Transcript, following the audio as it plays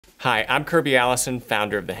Hi, I'm Kirby Allison,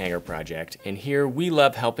 founder of the Hanger Project, and here we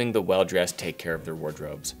love helping the well-dressed take care of their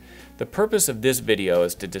wardrobes. The purpose of this video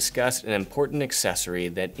is to discuss an important accessory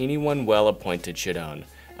that anyone well-appointed should own,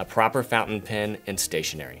 a proper fountain pen and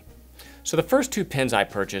stationery. So the first two pens I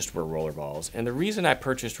purchased were rollerballs, and the reason I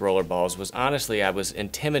purchased rollerballs was honestly I was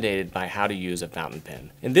intimidated by how to use a fountain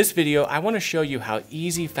pen. In this video, I want to show you how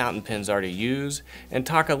easy fountain pens are to use and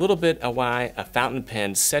talk a little bit about why a fountain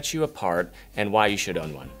pen sets you apart and why you should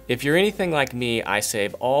own one. If you're anything like me, I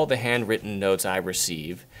save all the handwritten notes I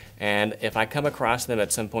receive, and if I come across them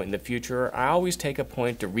at some point in the future, I always take a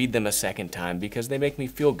point to read them a second time because they make me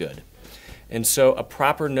feel good. And so a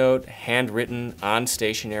proper note, handwritten on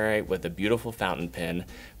stationery with a beautiful fountain pen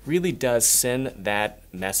really does send that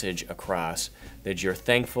message across that you're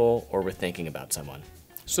thankful or were thinking about someone.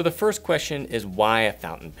 So the first question is, why a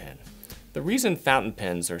fountain pen? The reason fountain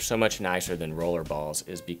pens are so much nicer than roller balls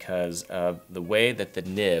is because of the way that the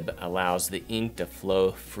nib allows the ink to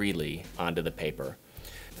flow freely onto the paper.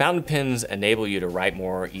 Fountain pens enable you to write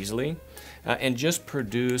more easily and just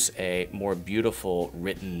produce a more beautiful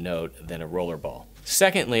written note than a roller ball.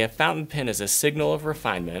 Secondly, a fountain pen is a signal of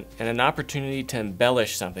refinement and an opportunity to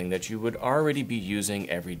embellish something that you would already be using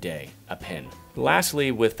every day, a pen. Lastly,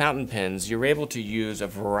 with fountain pens, you're able to use a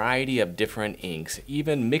variety of different inks,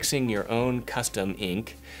 even mixing your own custom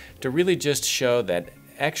ink to really just show that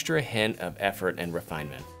extra hint of effort and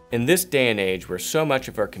refinement. In this day and age where so much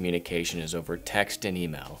of our communication is over text and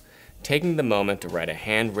email, taking the moment to write a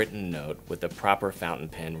handwritten note with a proper fountain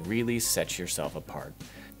pen really sets yourself apart.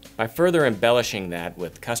 By further embellishing that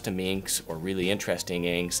with custom inks or really interesting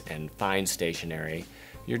inks and fine stationery,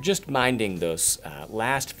 you're just minding those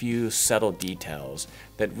last few subtle details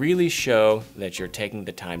that really show that you're taking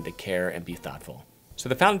the time to care and be thoughtful. So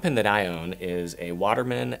the fountain pen that I own is a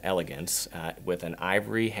Waterman Elegance with an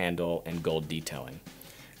ivory handle and gold detailing.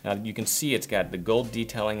 Now you can see it's got the gold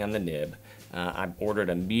detailing on the nib. I've ordered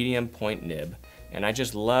a medium point nib, and I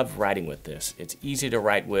just love writing with this. It's easy to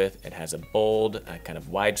write with, it has a bold, kind of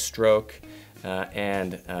wide stroke,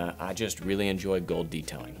 and I just really enjoy gold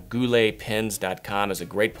detailing. Gouletpens.com is a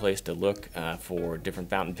great place to look for different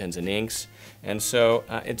fountain pens and inks, and so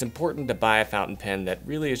it's important to buy a fountain pen that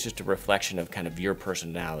really is just a reflection of kind of your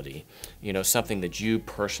personality, you know, something that you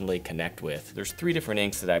personally connect with. There's three different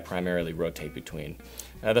inks that I primarily rotate between.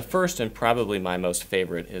 The first and probably my most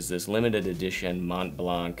favorite is this limited edition Mont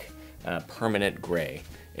Blanc Permanent Gray.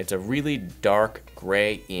 It's a really dark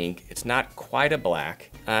gray ink. It's not quite a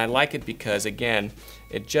black. I like it because, again,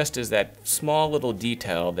 it just is that small little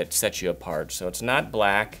detail that sets you apart. So it's not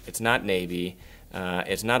black, it's not navy,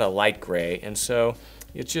 it's not a light gray, and so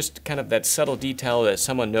it's just kind of that subtle detail that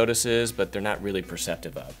someone notices but they're not really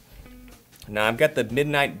perceptive of. Now I've got the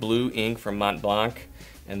Midnight Blue ink from Mont Blanc,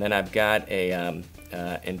 and then I've got a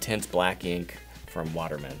intense black ink from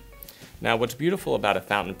Waterman. Now what's beautiful about a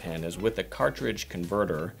fountain pen is with the cartridge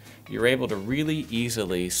converter, you're able to really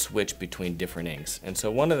easily switch between different inks. And so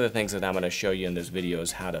one of the things that I'm going to show you in this video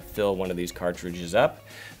is how to fill one of these cartridges up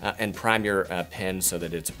and prime your pen so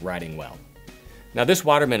that it's writing well. Now this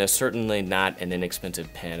Waterman is certainly not an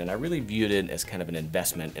inexpensive pen, and I really viewed it as kind of an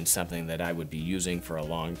investment in something that I would be using for a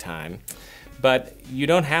long time. But you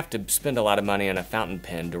don't have to spend a lot of money on a fountain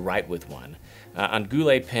pen to write with one. On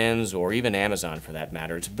Goulet Pens, or even Amazon for that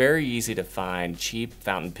matter, it's very easy to find cheap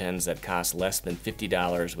fountain pens that cost less than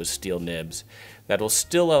 $50 with steel nibs that will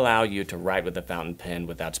still allow you to write with a fountain pen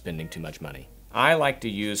without spending too much money. I like to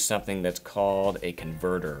use something that's called a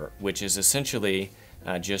converter, which is essentially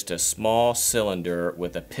just a small cylinder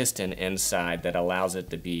with a piston inside that allows it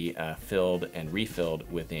to be filled and refilled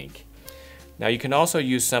with ink. Now you can also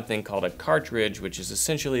use something called a cartridge, which is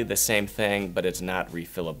essentially the same thing, but it's not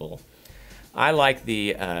refillable. I like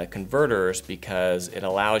the converters because it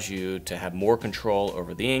allows you to have more control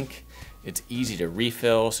over the ink. It's easy to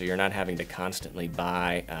refill, so you're not having to constantly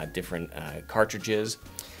buy different cartridges.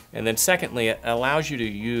 And then secondly, it allows you to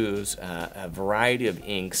use a variety of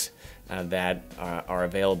inks that are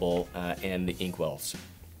available in the inkwells.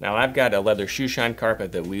 Now I've got a leather shoe shine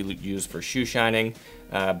carpet that we use for shoe shining,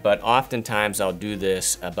 but oftentimes I'll do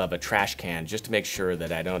this above a trash can just to make sure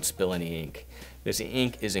that I don't spill any ink. This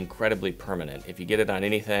ink is incredibly permanent. If you get it on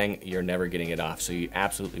anything, you're never getting it off, so you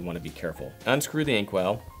absolutely want to be careful. Unscrew the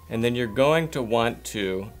inkwell, and then you're going to want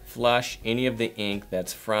to flush any of the ink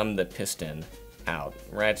that's from the piston out,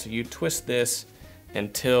 right? So you twist this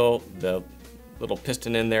until the little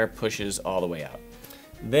piston in there pushes all the way out.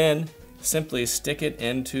 Then simply stick it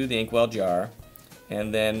into the inkwell jar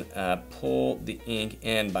and then pull the ink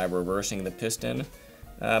in by reversing the piston,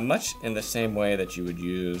 much in the same way that you would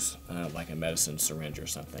use like a medicine syringe or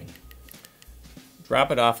something. Drop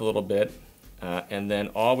it off a little bit, and then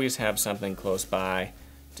always have something close by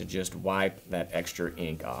to just wipe that extra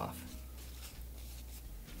ink off.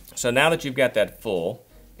 So now that you've got that full,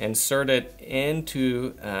 insert it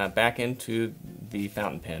into back into the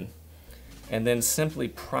fountain pen, and then simply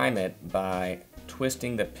prime it by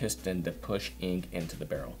twisting the piston to push ink into the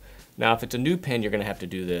barrel. Now, if it's a new pen, you're going to have to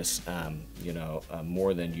do this,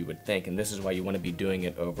 more than you would think, and this is why you want to be doing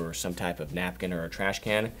it over some type of napkin or a trash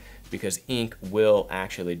can, because ink will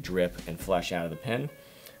actually drip and flush out of the pen.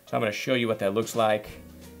 So I'm going to show you what that looks like.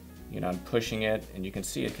 I'm pushing it, and you can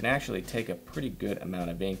see it can actually take a pretty good amount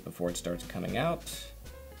of ink before it starts coming out.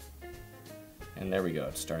 And there we go,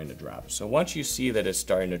 it's starting to drop. So once you see that it's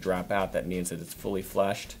starting to drop out, that means that it's fully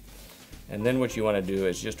flushed. And then what you want to do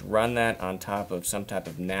is just run that on top of some type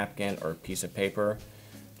of napkin or piece of paper,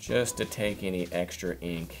 just to take any extra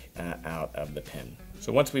ink out of the pen.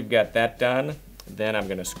 So once we've got that done, then I'm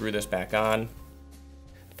going to screw this back on.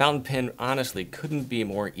 Fountain pen honestly couldn't be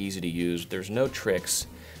more easy to use. There's no tricks.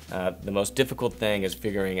 The most difficult thing is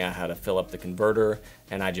figuring out how to fill up the converter,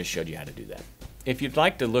 and I just showed you how to do that. If you'd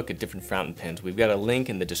like to look at different fountain pens, we've got a link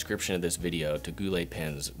in the description of this video to Goulet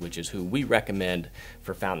Pens, which is who we recommend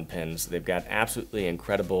for fountain pens. They've got absolutely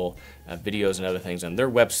incredible videos and other things on their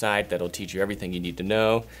website that'll teach you everything you need to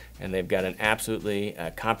know, and they've got an absolutely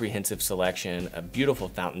comprehensive selection of beautiful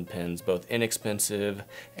fountain pens, both inexpensive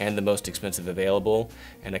and the most expensive available,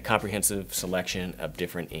 and a comprehensive selection of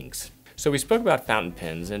different inks. So we spoke about fountain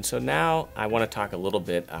pens, and so now I want to talk a little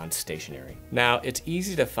bit on stationery. Now, it's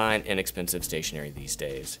easy to find inexpensive stationery these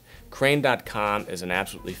days. Crane.com is an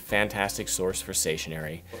absolutely fantastic source for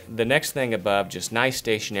stationery. The next thing above just nice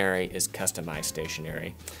stationery is customized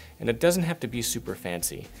stationery, and it doesn't have to be super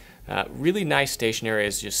fancy. Really nice stationery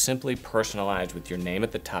is just simply personalized with your name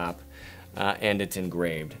at the top, and it's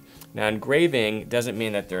engraved. Now, engraving doesn't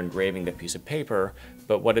mean that they're engraving the piece of paper,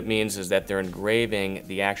 but what it means is that they're engraving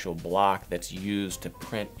the actual block that's used to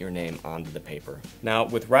print your name onto the paper. Now,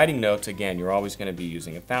 with writing notes, again, you're always going to be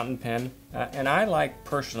using a fountain pen, and I like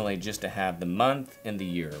personally just to have the month and the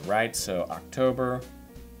year, right? So October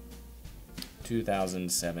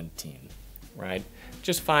 2017, right?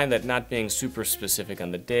 Just find that not being super specific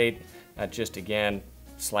on the date, just again,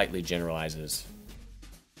 slightly generalizes.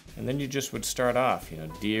 And then you just would start off,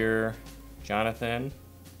 Dear Jonathan,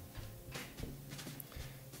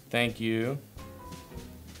 thank you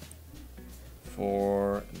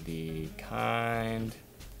for the kind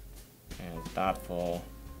and thoughtful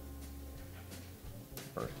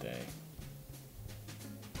birthday.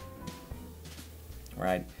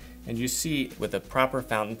 Right? And you see, with a proper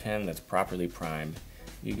fountain pen that's properly primed,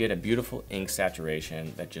 you get a beautiful ink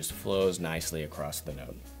saturation that just flows nicely across the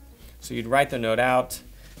note. So you'd write the note out,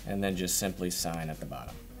 and then just simply sign at the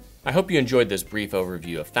bottom. I hope you enjoyed this brief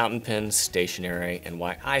overview of fountain pens, stationery, and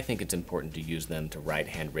why I think it's important to use them to write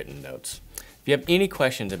handwritten notes. If you have any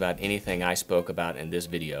questions about anything I spoke about in this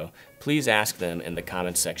video, please ask them in the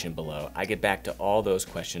comments section below. I get back to all those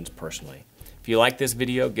questions personally. If you like this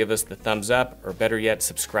video, give us the thumbs up, or better yet,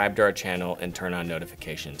 subscribe to our channel and turn on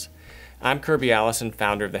notifications. I'm Kirby Allison,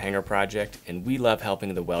 founder of the Hanger Project, and we love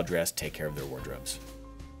helping the well-dressed take care of their wardrobes.